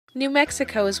New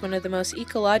Mexico is one of the most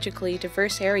ecologically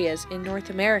diverse areas in North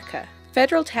America.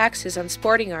 Federal taxes on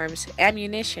sporting arms,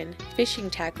 ammunition, fishing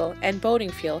tackle, and boating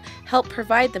fuel help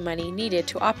provide the money needed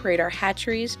to operate our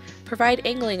hatcheries, provide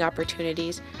angling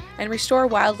opportunities, and restore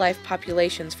wildlife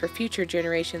populations for future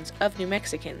generations of New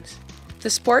Mexicans. The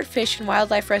Sport Fish and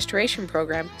Wildlife Restoration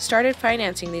Program started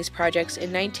financing these projects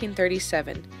in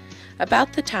 1937,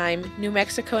 about the time New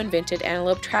Mexico invented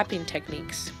antelope trapping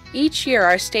techniques. Each year,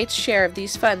 our state's share of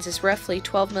these funds is roughly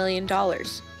 $12 million.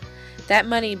 That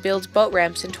money builds boat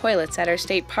ramps and toilets at our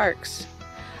state parks,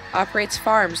 operates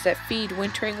farms that feed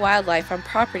wintering wildlife on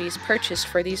properties purchased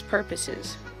for these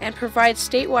purposes, and provides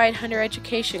statewide hunter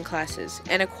education classes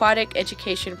and aquatic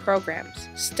education programs.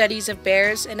 Studies of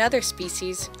bears and other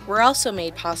species were also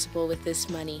made possible with this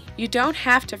money. You don't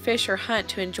have to fish or hunt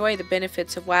to enjoy the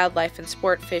benefits of wildlife and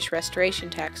sport fish restoration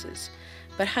taxes,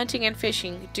 but hunting and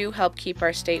fishing do help keep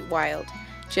our state wild,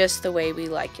 just the way we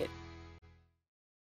like it.